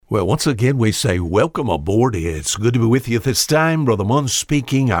Well, once again, we say welcome aboard. It's good to be with you this time. Brother Munn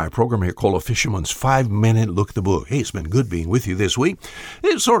speaking. Our program here called A Fisherman's 5-Minute Look at the Book. Hey, it's been good being with you this week.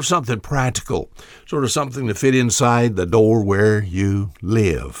 It's sort of something practical, sort of something to fit inside the door where you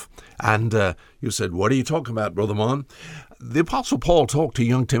live. And you said, what are you talking about, Brother Munn? The Apostle Paul talked to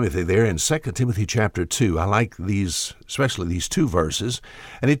young Timothy there in 2 Timothy chapter 2. I like these, especially these two verses.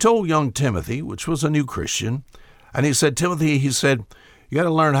 And he told young Timothy, which was a new Christian, and he said, Timothy, he said, you got to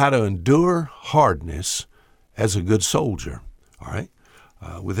learn how to endure hardness as a good soldier, all right?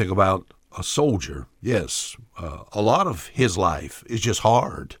 We think about a soldier. Yes, a lot of his life is just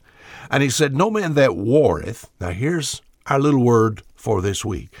hard. And he said, no man that warreth, now here's our little word for this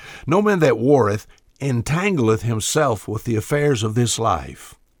week, no man that warreth entangleth himself with the affairs of this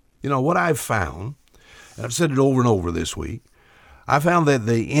life. You know, what I've found, and I've said it over and over this week, I found that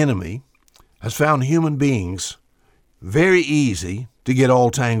the enemy has found human beings very easy to get all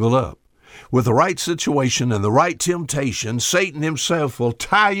tangled up. With the right situation and the right temptation, Satan himself will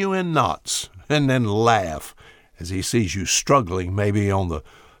tie you in knots and then laugh as he sees you struggling maybe on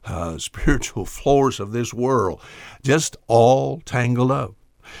the spiritual floors of this world, just all tangled up.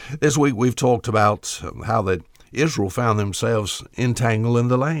 This week we've talked about how that Israel found themselves entangled in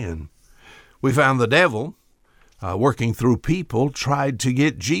the land. We found the devil working through people tried to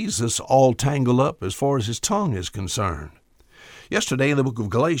get Jesus all tangled up as far as his tongue is concerned. Yesterday in the book of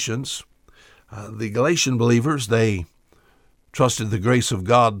Galatians, the Galatian believers, they trusted the grace of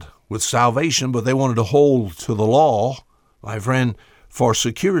God with salvation, but they wanted to hold to the law, my friend, for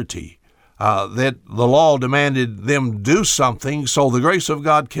security. That the law demanded them do something so the grace of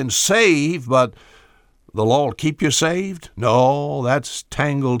God can save, but the law will keep you saved? No, that's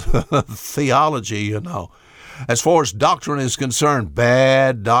tangled theology, you know. As far as doctrine is concerned,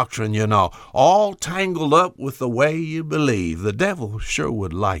 bad doctrine, you know, all tangled up with the way you believe. The devil sure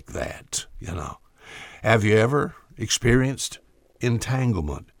would like that, you know. Have you ever experienced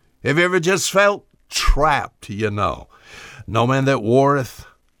entanglement? Have you ever just felt trapped, you know? No man that warreth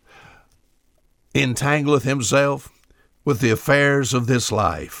entangleth himself with the affairs of this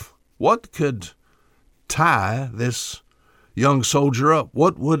life. What could tie this young soldier up?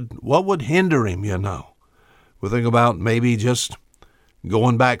 What would hinder him, you know? We think about maybe just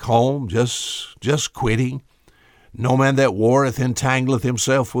going back home, just quitting. No man that warreth entangleth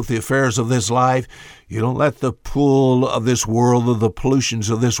himself with the affairs of this life. You don't let the pull of this world, or the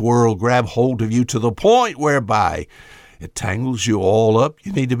pollutions of this world, grab hold of you to the point whereby it tangles you all up.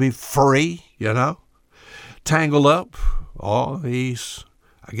 You need to be free, you know. Tangle up. Oh, I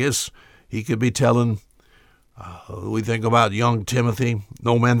guess he could be telling, we think about young Timothy,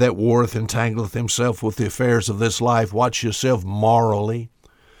 no man that warreth entangleth himself with the affairs of this life. Watch yourself morally.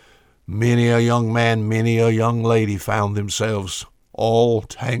 Many a young man, many a young lady found themselves all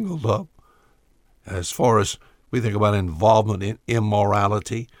tangled up. As far as we think about involvement in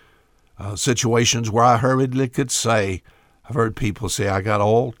immorality, situations where I hurriedly could say, I've heard people say, I got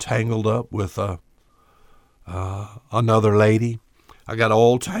all tangled up with another lady. I got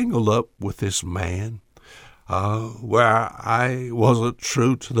all tangled up with this man. Where I wasn't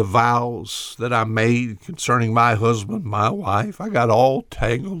true to the vows that I made concerning my husband, my wife. I got all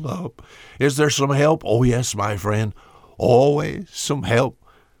tangled up. Is there some help? Oh, yes, my friend. Always some help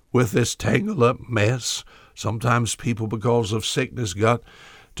with this tangled up mess. Sometimes people, because of sickness, got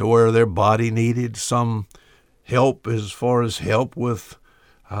to where their body needed some help as far as help with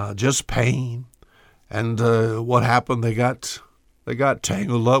just pain. And what happened? They got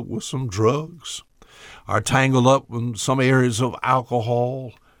tangled up with some drugs. Are tangled up in some areas of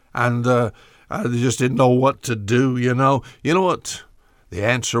alcohol, and they just didn't know what to do, you know. You know what the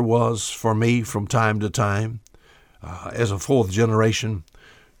answer was for me from time to time? As a fourth-generation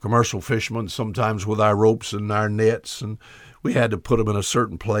commercial fisherman, sometimes with our ropes and our nets, and we had to put them in a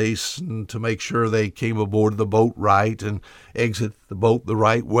certain place and to make sure they came aboard the boat right and exit the boat the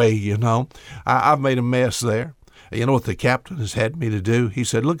right way, you know. I've made a mess there. You know what the captain has had me to do? He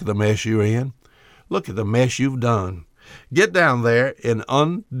said, look at the mess you're in. Look at the mess you've done. Get down there and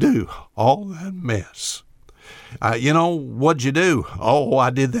undo all that mess. You know, what'd you do? Oh, I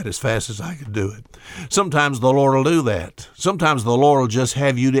did that as fast as I could do it. Sometimes the Lord will do that. Sometimes the Lord will just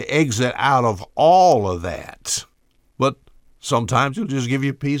have you to exit out of all of that. But sometimes He'll just give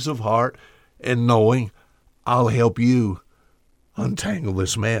you peace of heart and knowing I'll help you untangle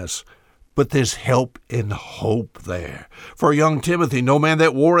this mess. But there's help and hope there. For young Timothy, no man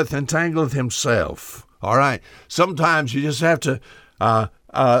that warreth entangleth himself. All right. Sometimes you just have to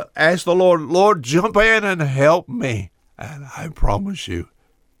ask the Lord, Lord, jump in and help me. And I promise you,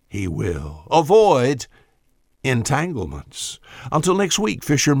 He will. Avoid entanglements. Until next week,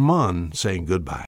 Fisher Munn saying goodbye.